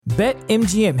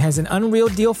BetMGM has an unreal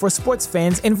deal for sports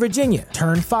fans in Virginia.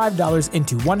 Turn $5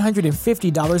 into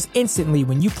 $150 instantly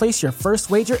when you place your first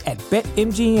wager at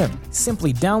BetMGM.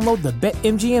 Simply download the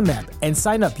BetMGM app and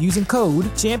sign up using code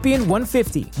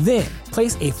Champion150. Then,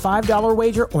 place a $5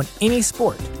 wager on any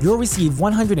sport. You'll receive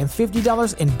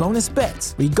 $150 in bonus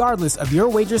bets, regardless of your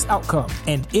wager's outcome.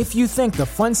 And if you think the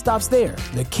fun stops there,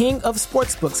 the King of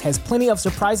Sportsbooks has plenty of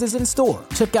surprises in store.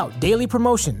 Check out daily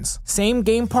promotions,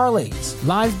 same-game parlays,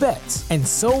 live bets, and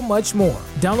so much more.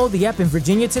 Download the app in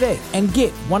Virginia today and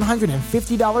get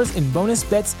 $150 in bonus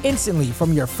bets instantly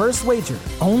from your first wager.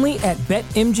 Only at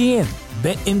BetMGM.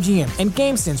 BetMGM and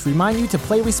GameSense remind you to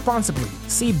play responsibly.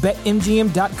 See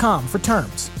BetMGM.com for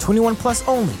terms. 21 plus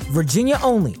only. Virginia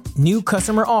only. New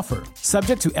customer offer.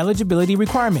 Subject to eligibility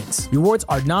requirements. Rewards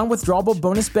are non-withdrawable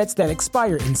bonus bets that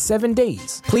expire in 7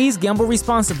 days. Please gamble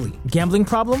responsibly. Gambling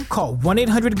problem? Call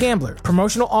 1-800-GAMBLER.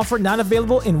 Promotional offer not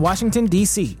available in Washington,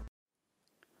 D.C.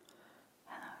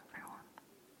 Hello everyone.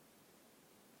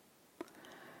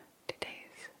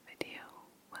 Today's video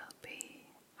will be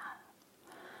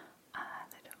a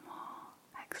little more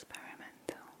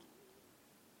experimental.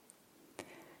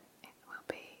 It will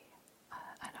be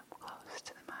an up close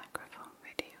to the microphone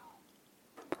video,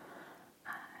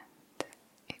 and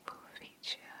it will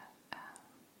feature a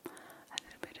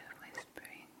little bit of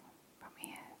whispering from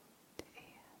ear to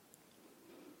ear,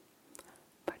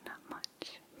 but not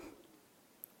much.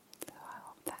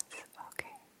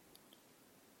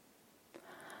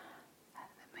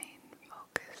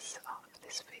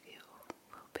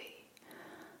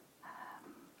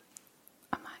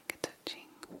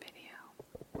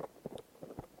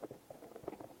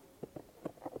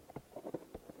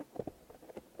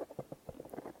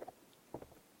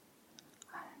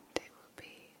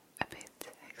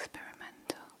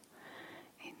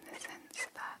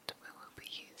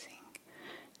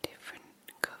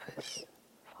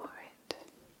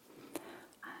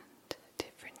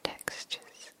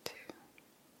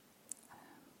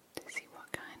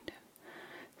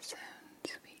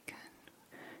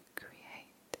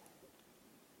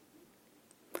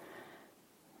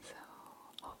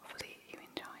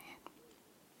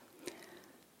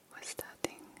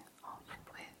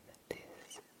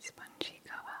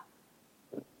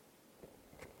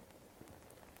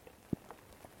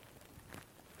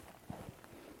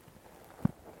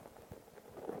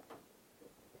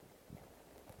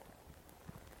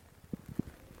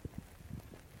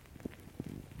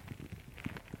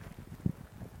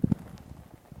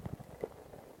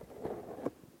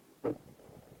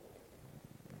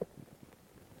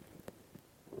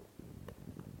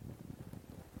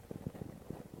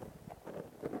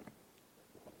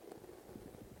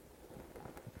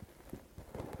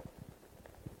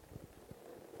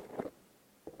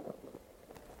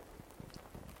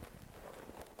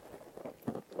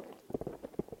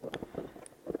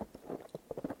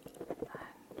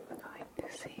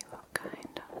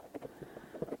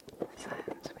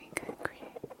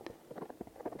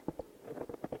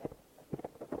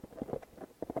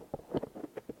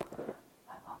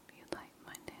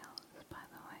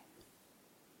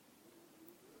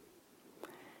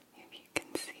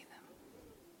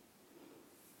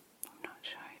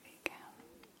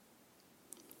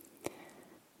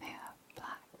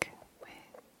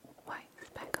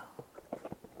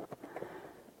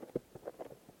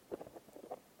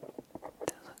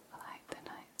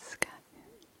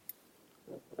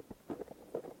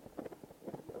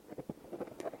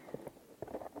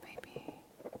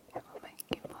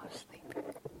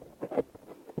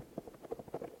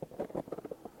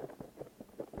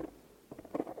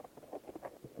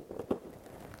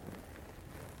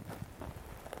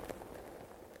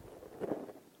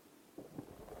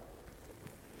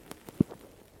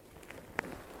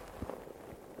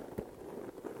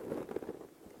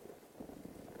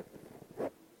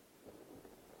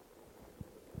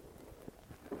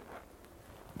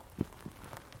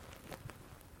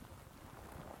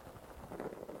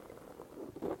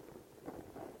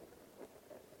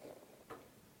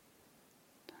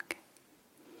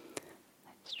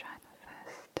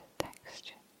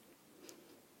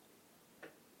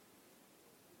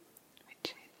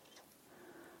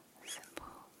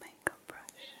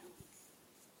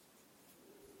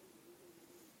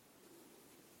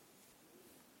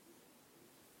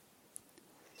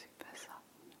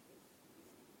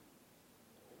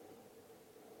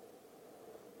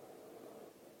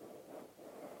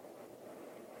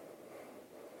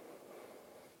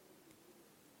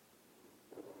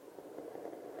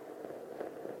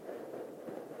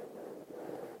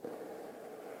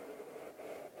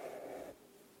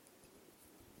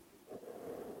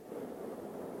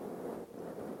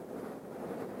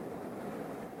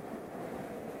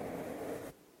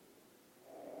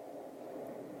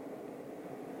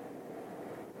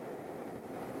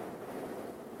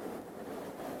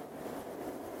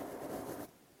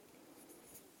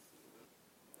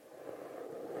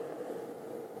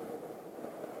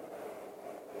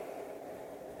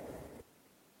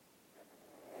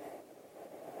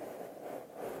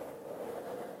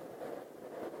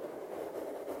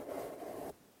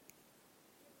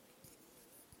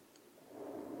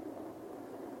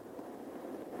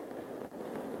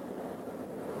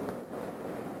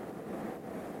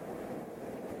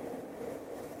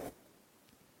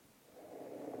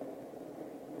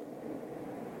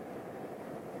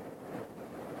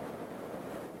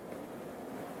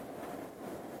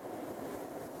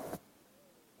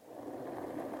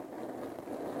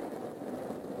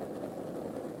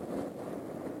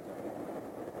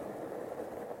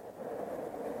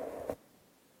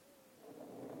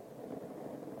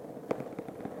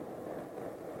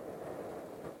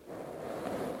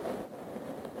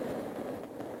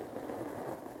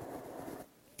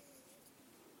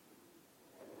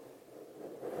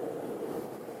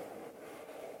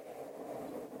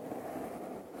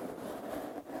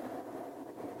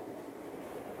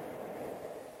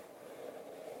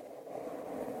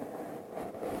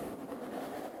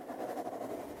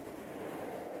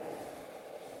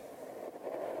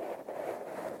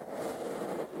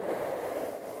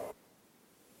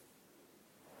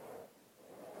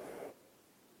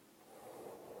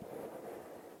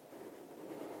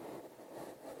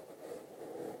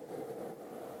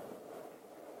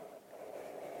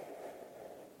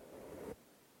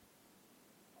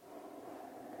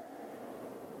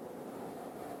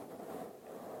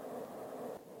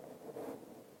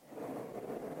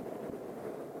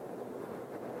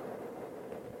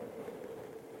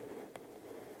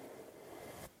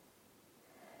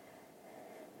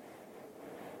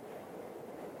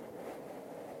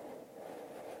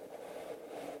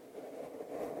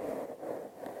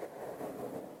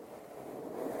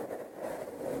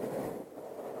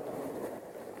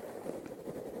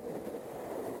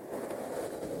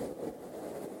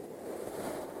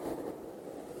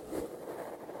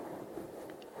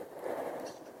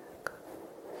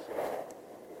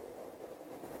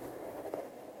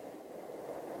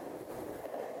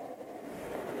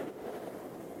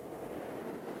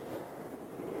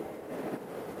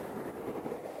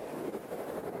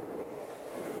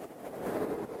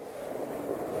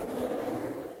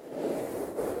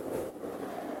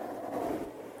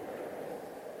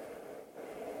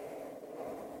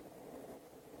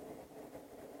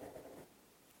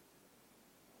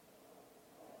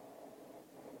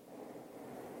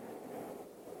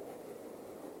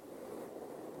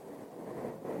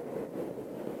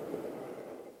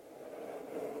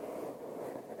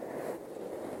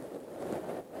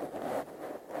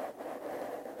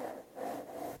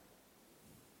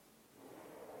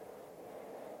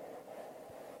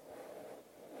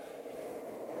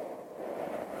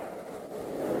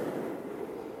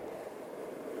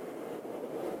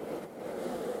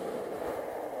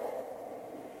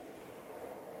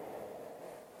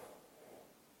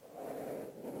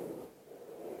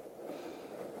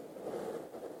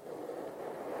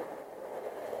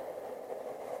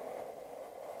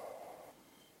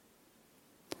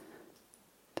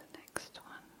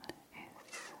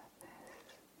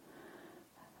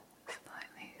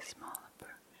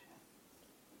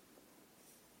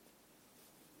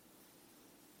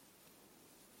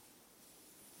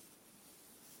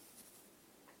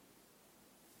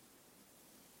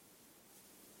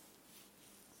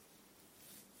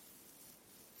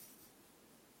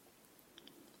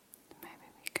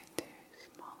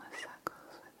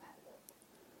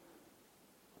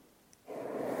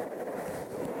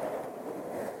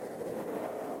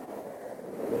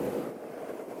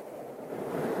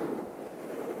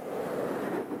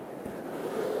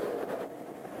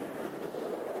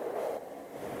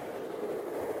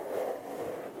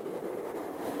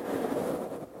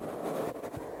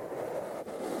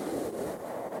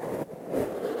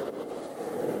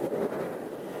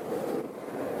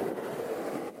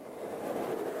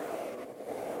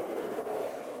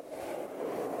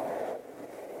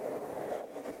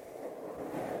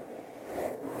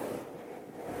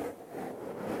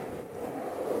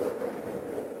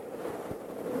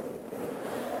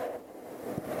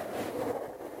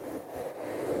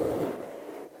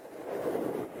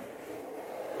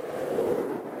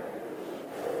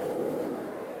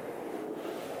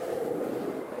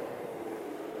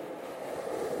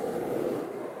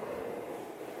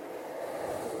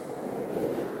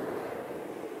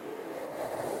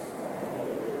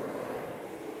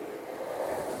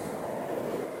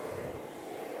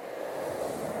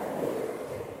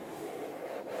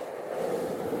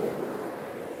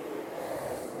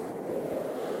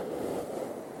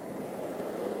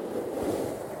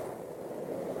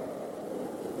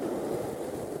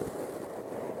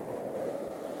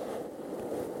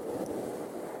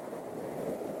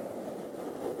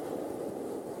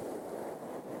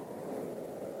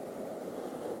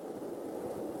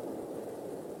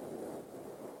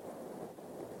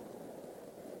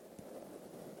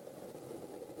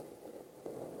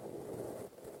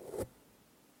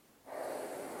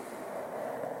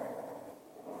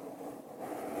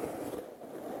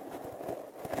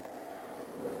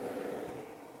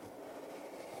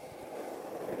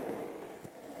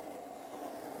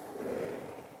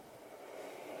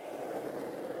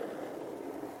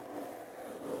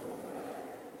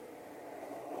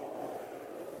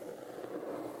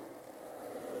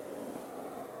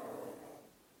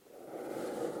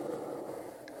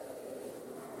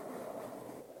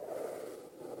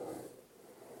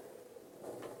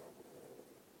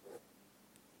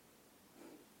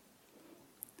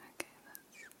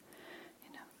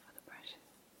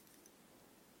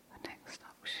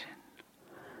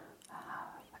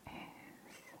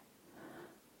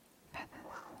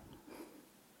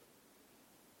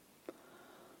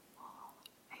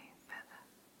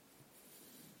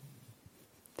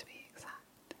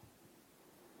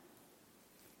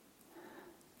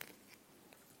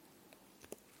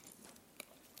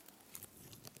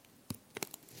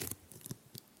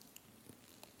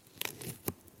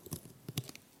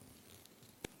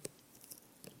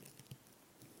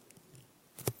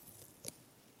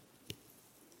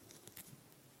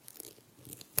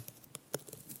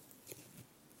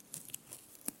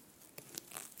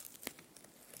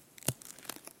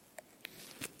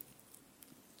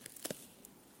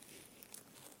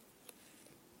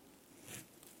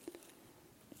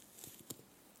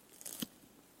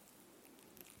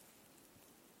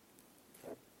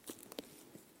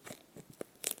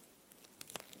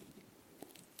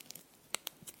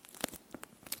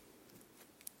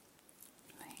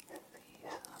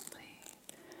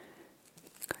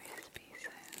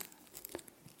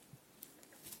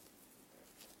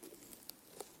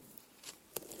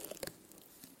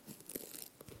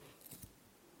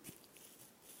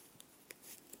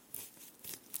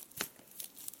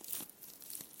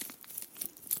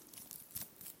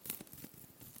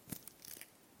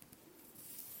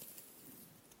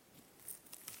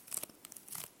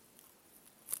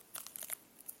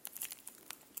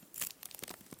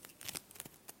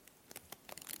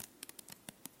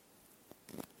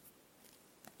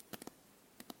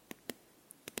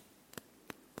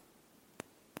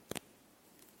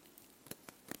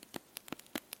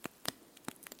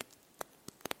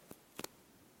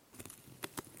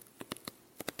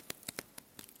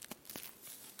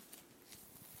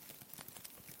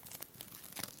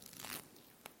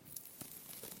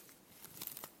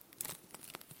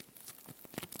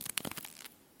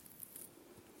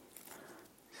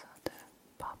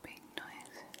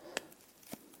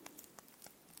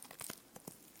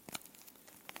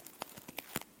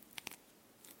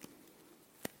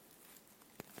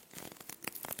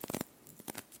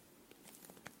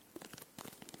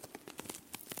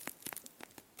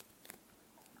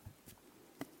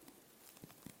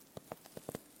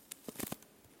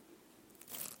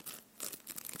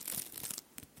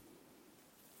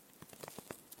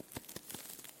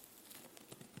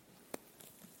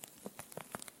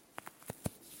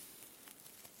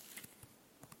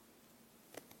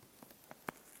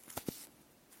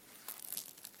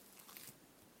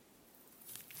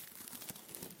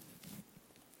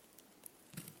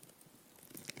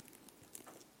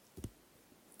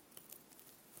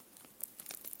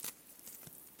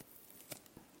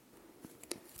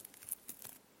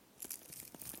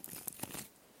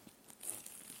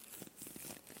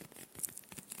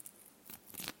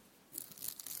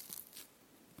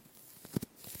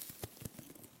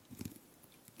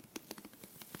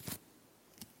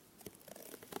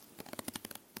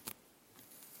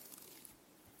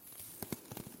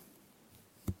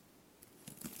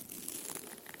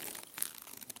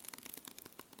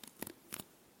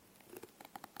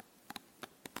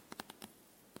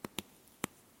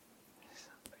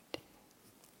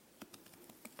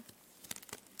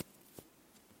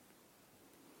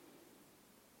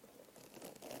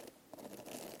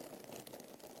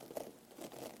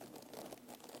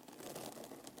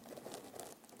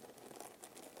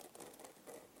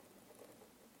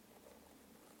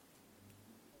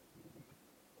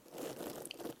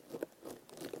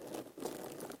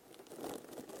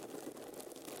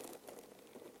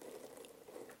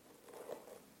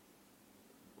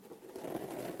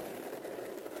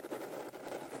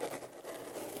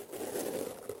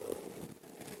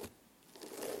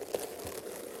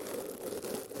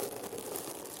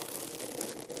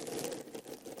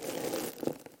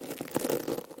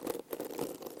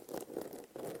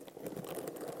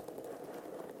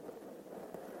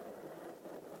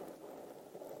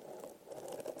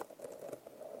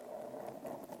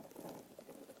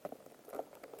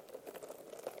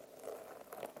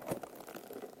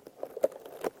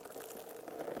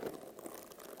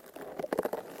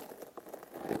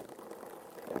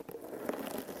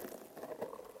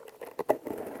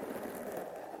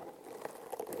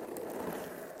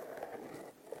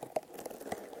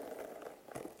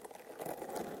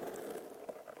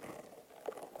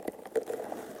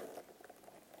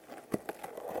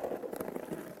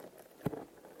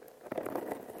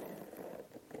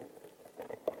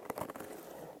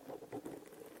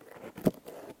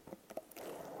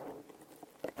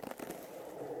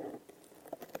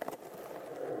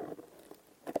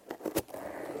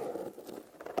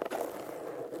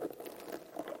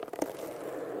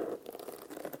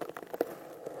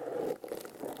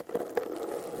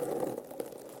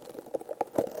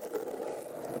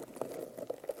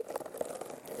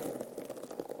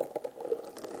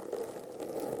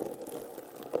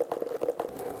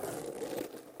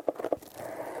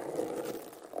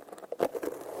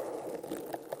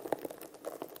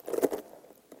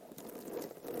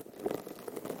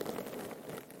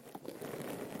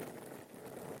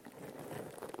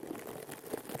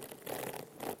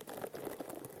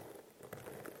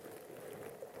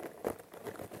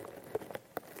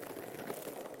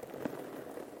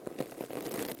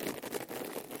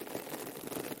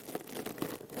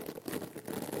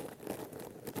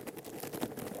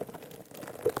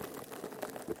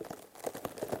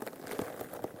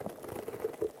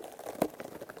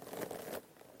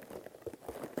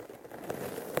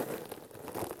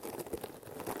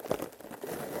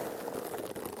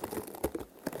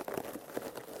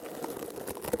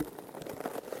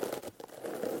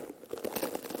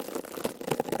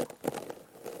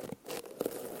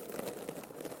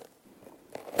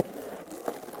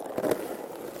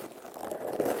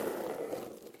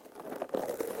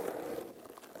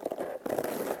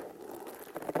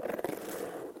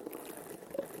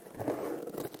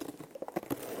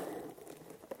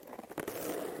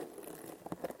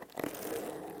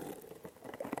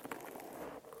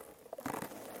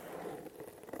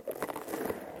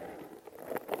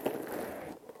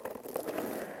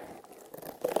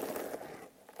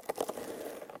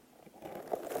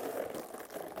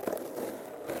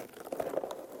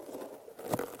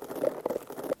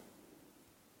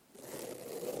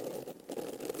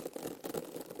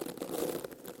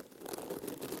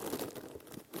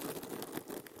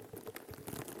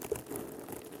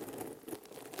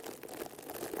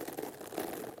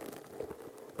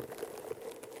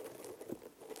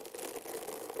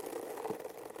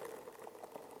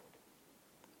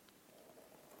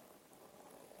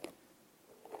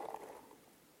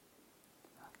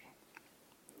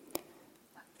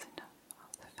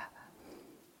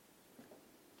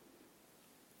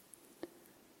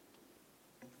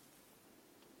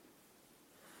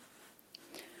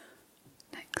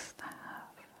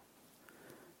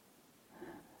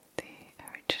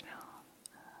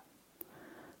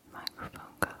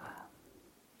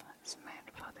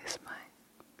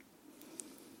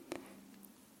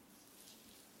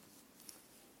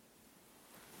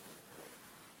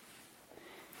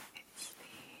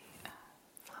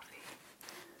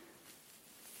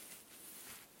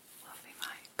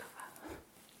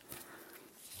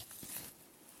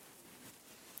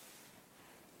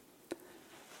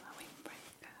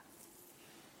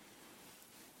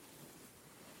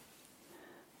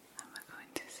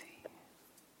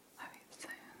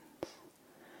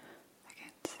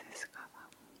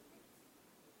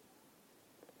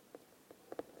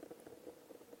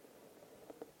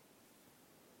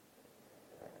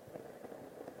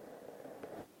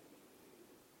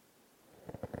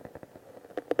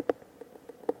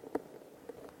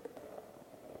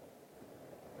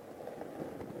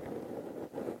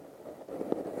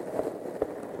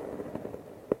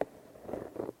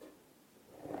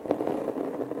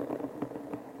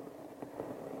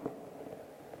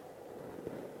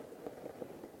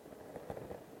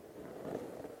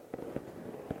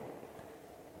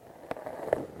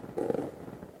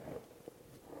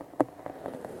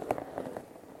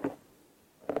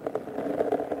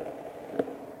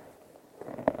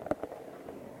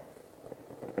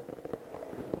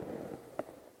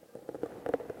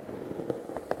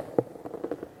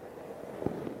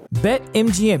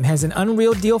 BetMGM has an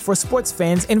unreal deal for sports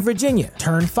fans in Virginia.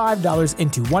 Turn $5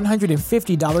 into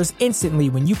 $150 instantly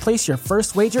when you place your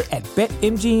first wager at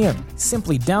BetMGM.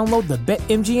 Simply download the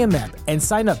BetMGM app and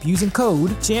sign up using code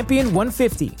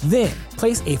Champion150. Then,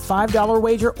 place a $5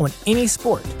 wager on any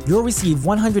sport. You'll receive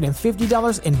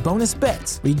 $150 in bonus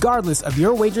bets, regardless of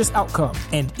your wager's outcome.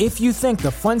 And if you think the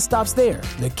fun stops there,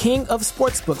 the king of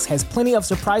sportsbooks has plenty of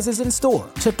surprises in store.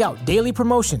 Check out daily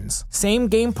promotions,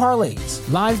 same-game parlays,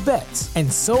 live bets, and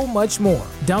so much more.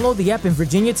 Download the app in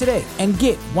Virginia today and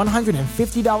get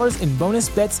 $150 in bonus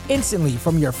bets instantly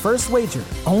from your first wager.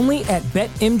 Only at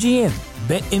BetMGM.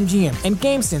 BetMGM and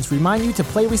GameSense remind you to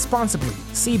play responsibly.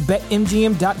 See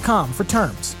BetMGM.com for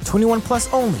terms. 21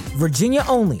 plus only. Virginia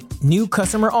only. New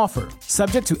customer offer.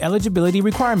 Subject to eligibility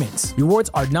requirements. Rewards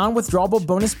are non-withdrawable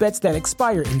bonus bets that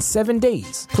expire in 7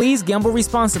 days. Please gamble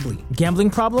responsibly. Gambling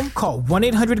problem? Call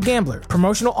 1-800-GAMBLER.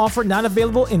 Promotional offer not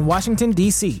available in Washington,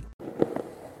 D.C.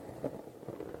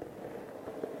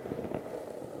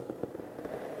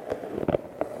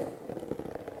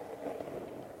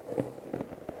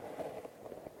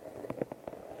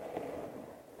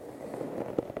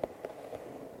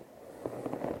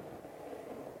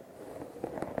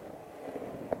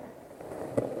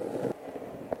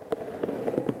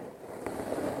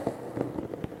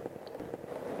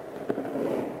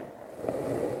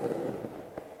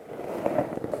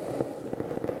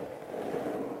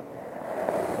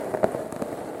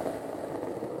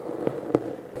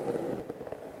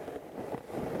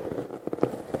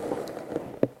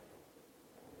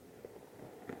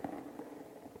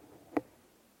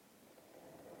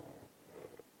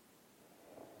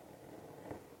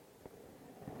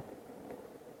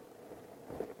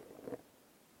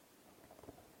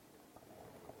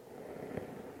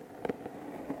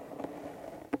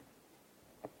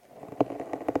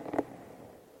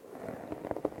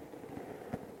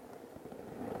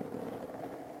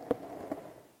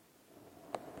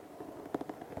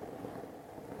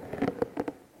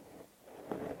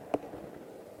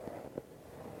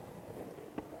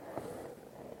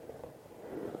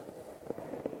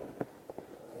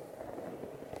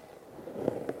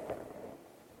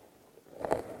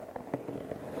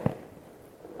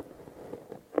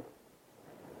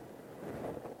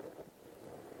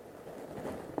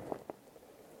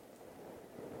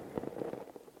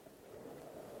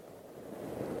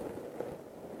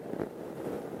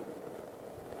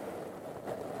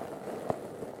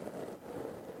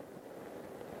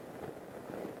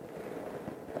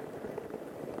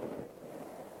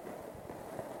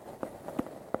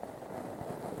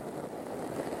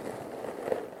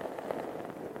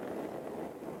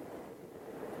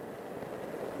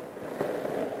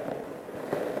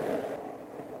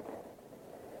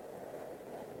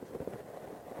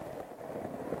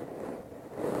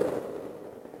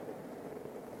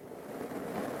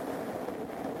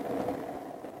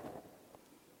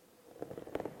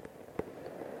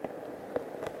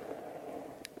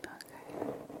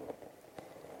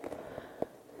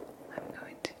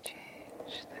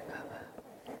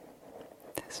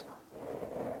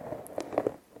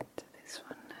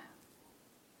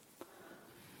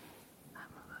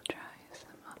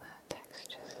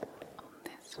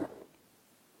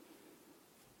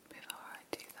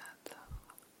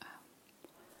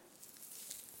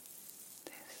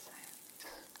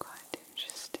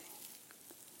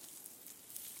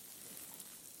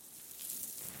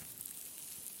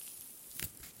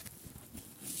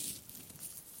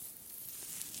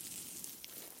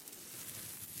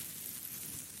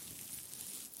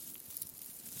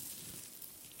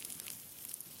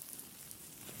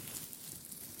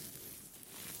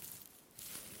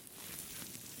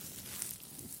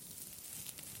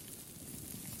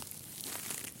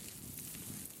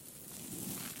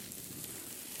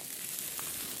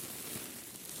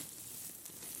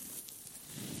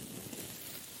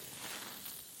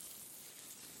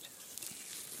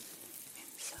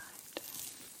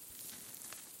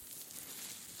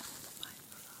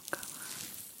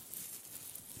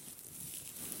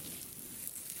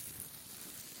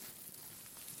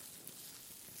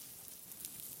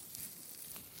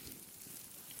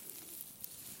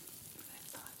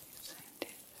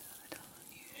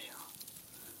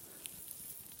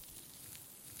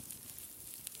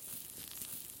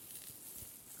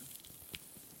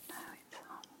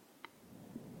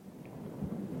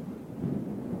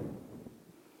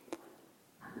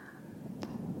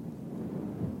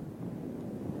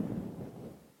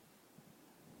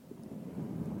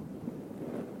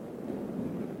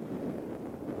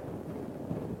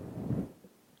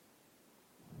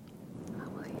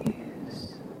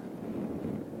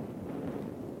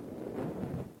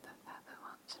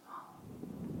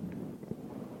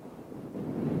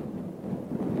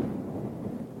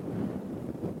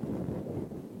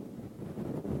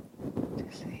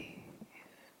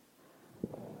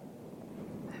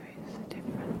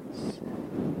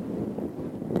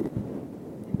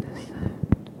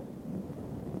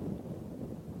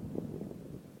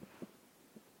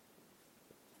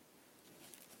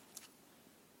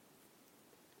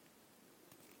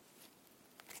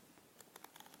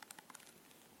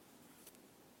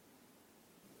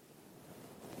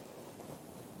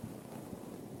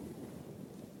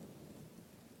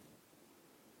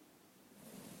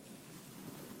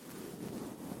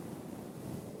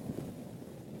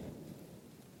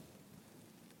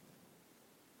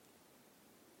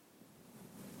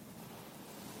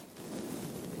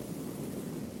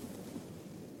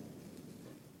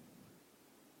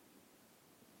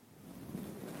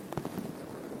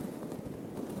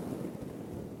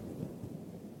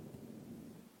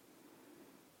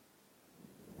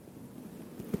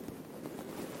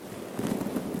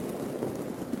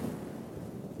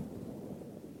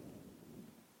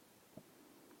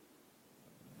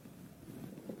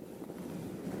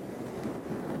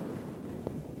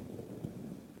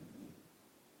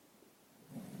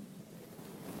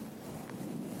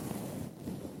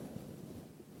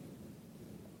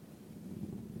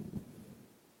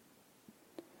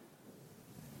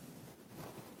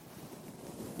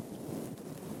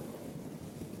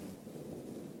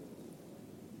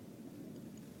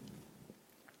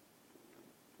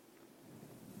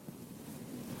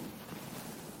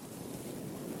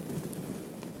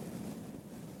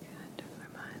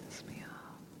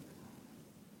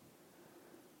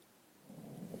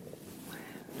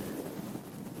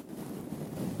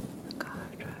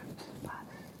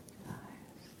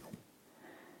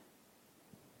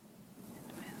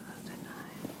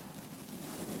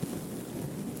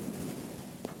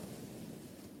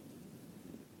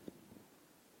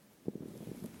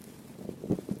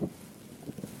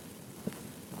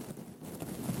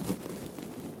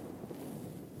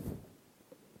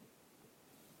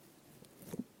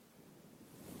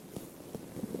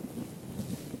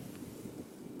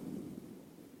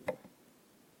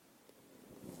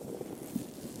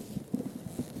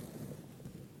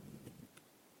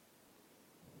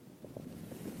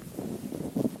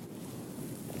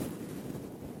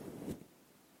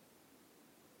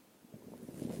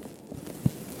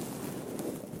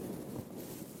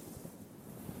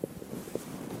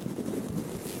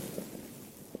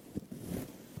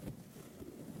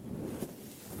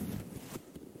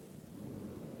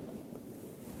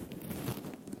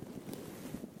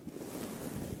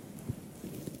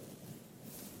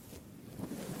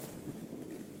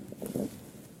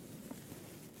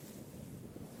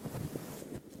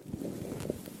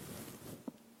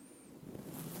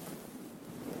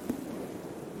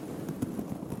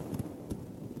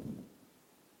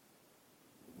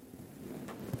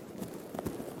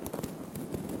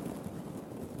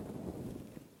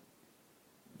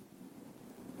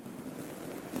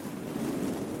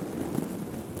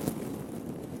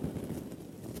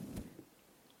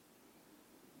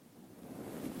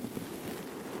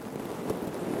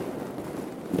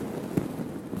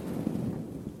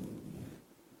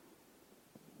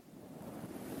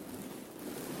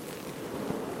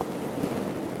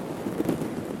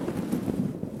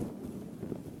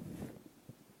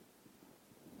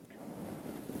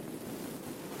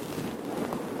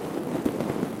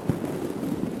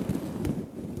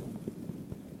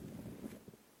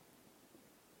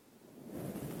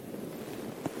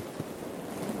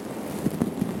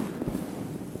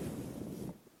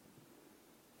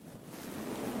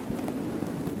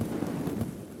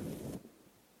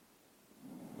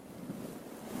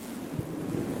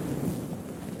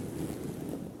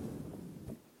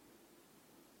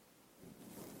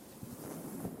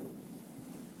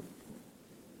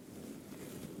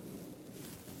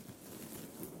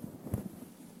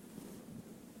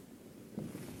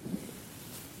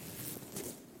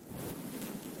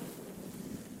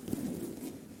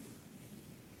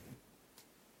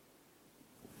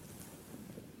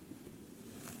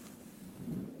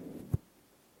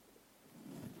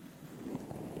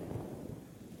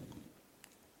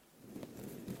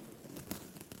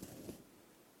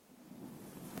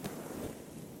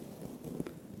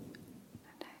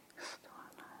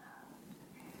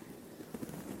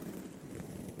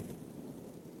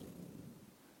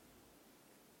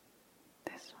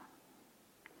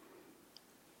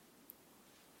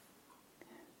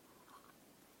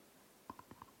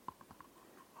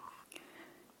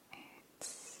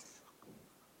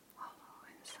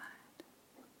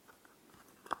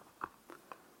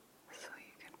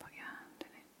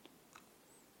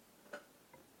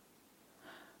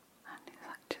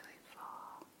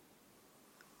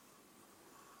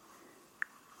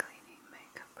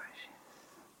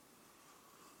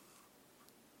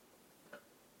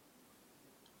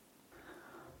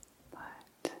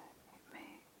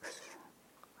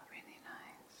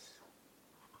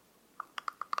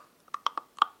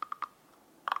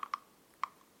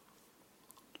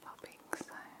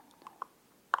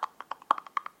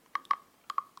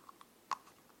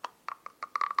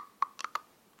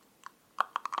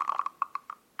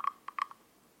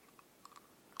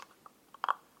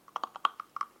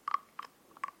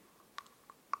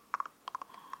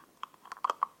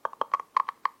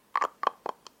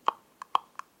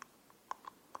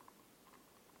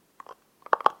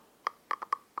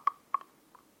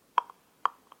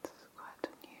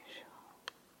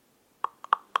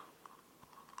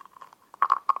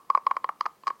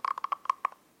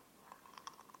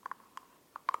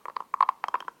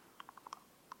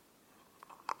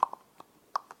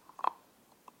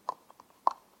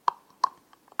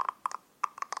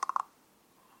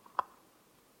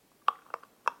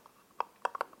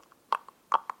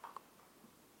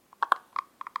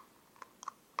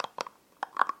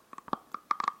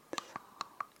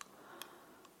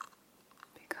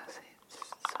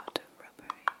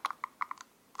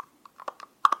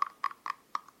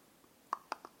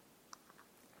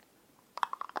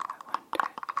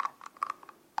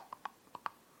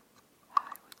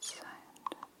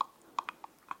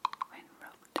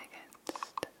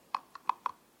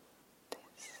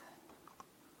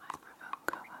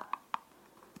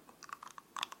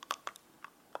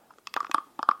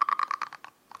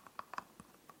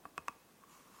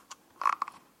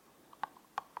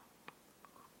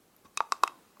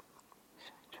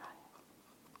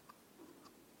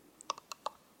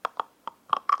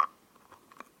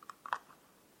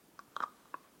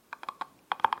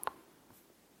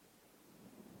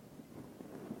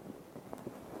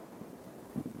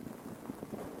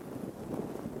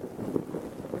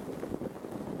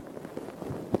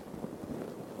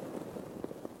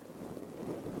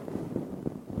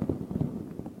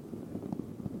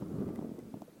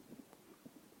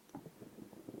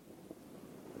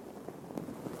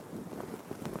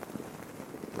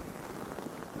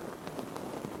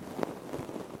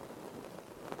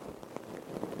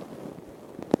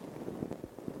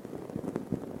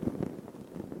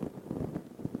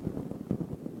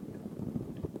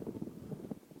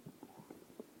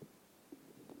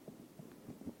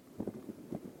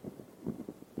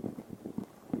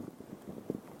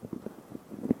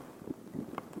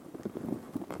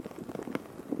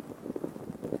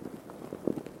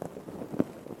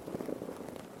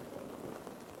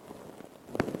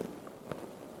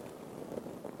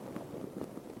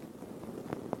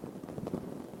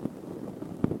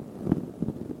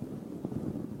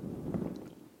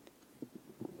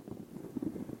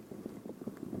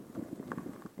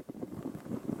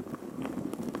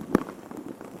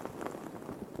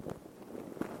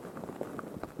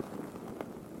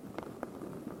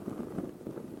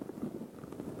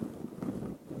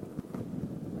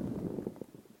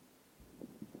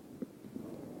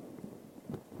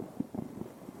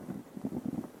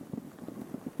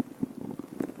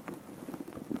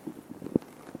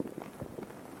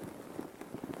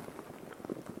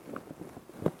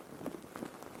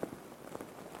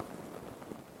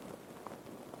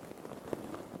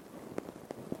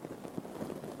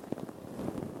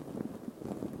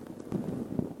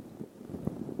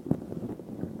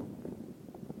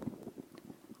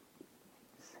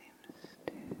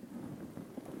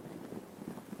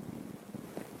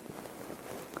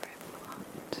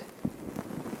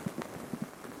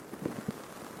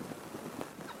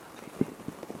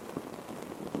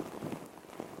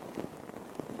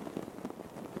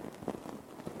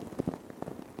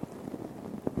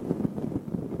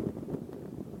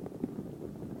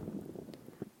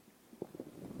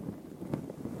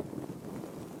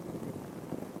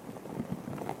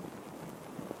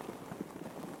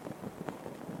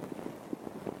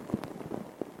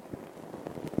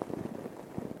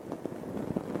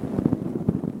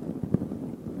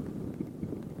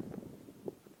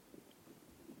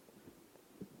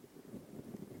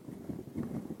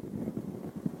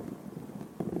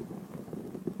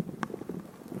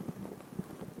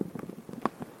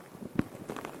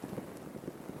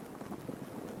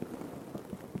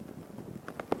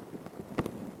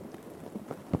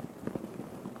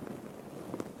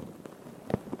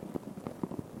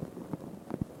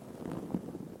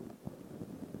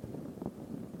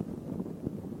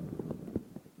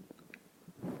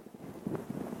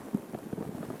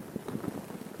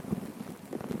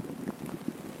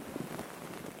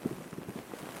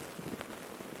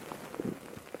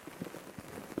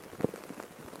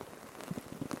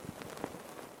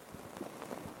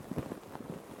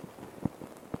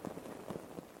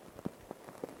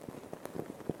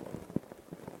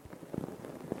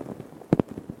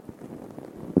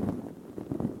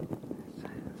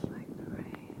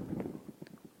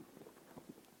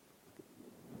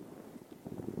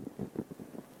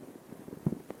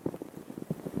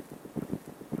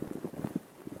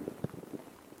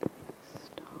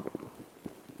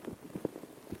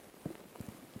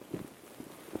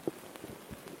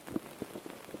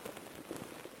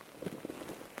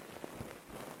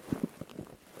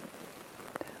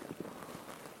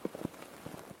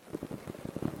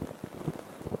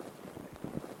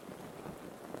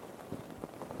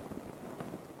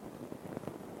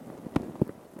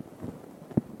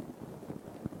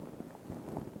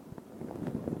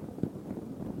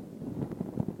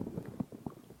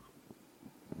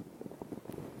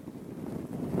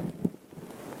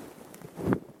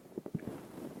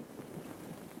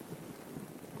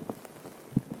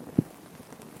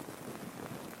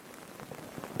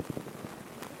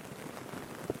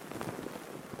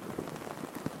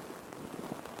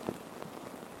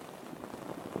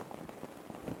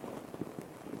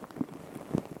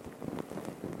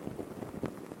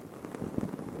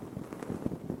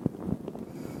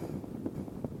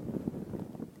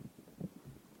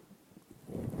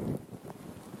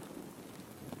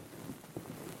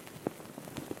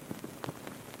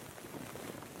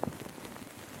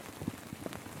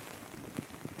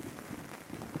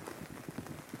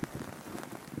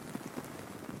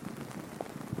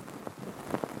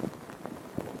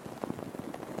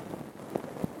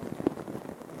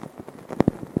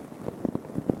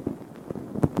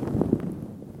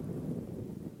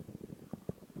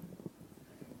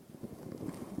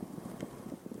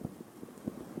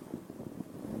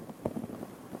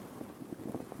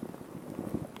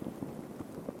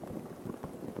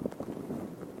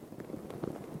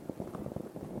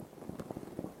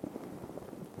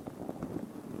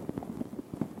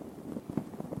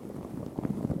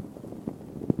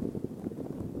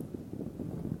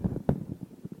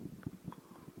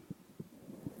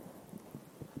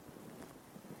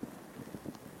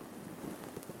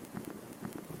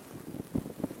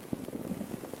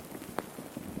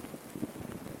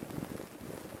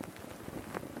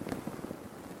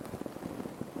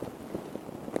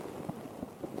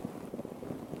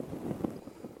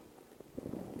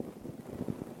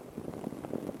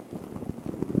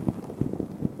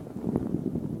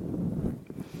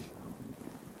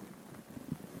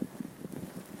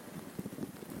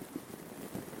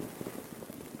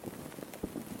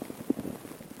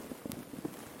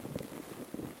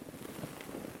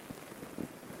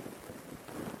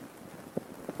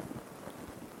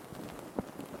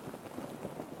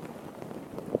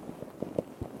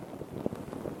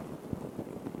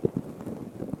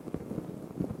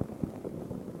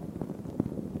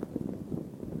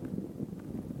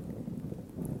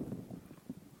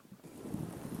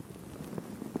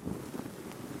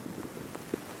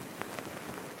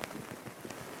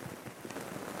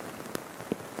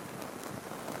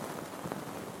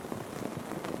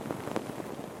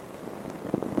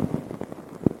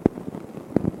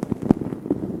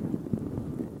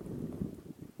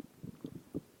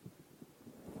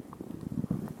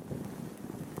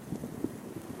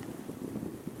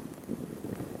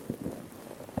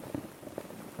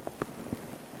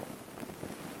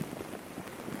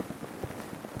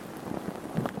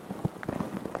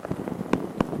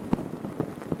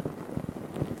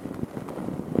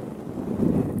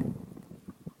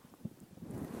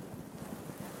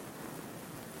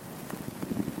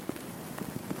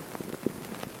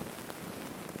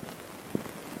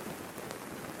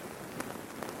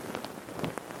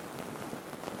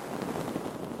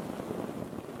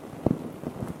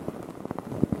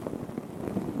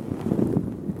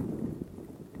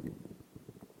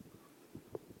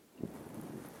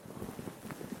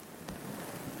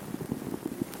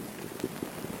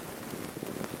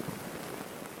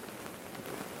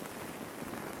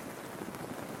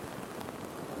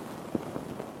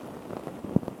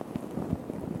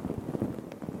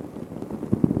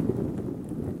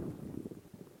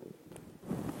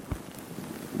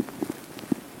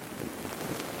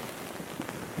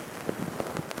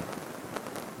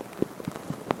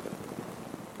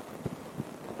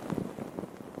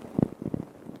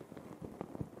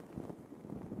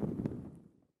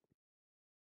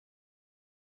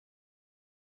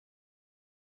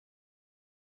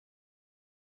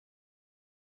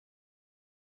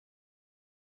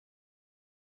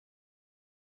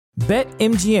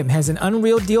 BetMGM has an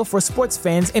unreal deal for sports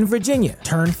fans in Virginia.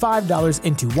 Turn $5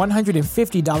 into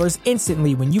 $150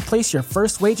 instantly when you place your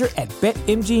first wager at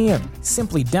BetMGM.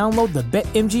 Simply download the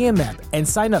BetMGM app and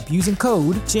sign up using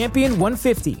code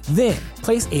Champion150. Then,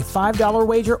 place a $5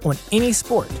 wager on any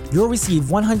sport. You'll receive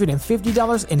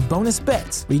 $150 in bonus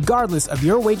bets, regardless of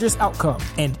your wager's outcome.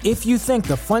 And if you think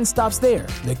the fun stops there,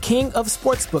 the King of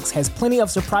Sportsbooks has plenty of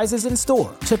surprises in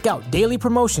store. Check out daily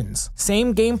promotions,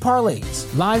 same-game parlays,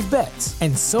 live bets,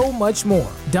 and so much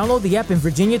more. Download the app in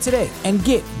Virginia today and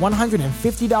get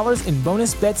 $150 in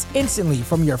bonus bets instantly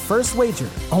from your first wager.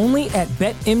 Only at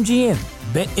BetMGM.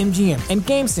 BetMGM and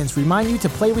GameSense remind you to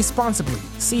play responsibly.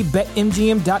 See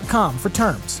BetMGM.com for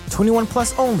terms. 21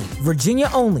 plus only. Virginia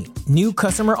only. New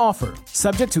customer offer.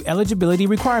 Subject to eligibility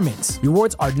requirements.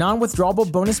 Rewards are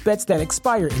non-withdrawable bonus bets that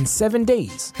expire in 7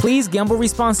 days. Please gamble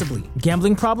responsibly.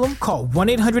 Gambling problem? Call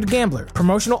 1-800-GAMBLER.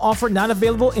 Promotional offer not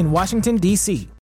available in Washington, D.C.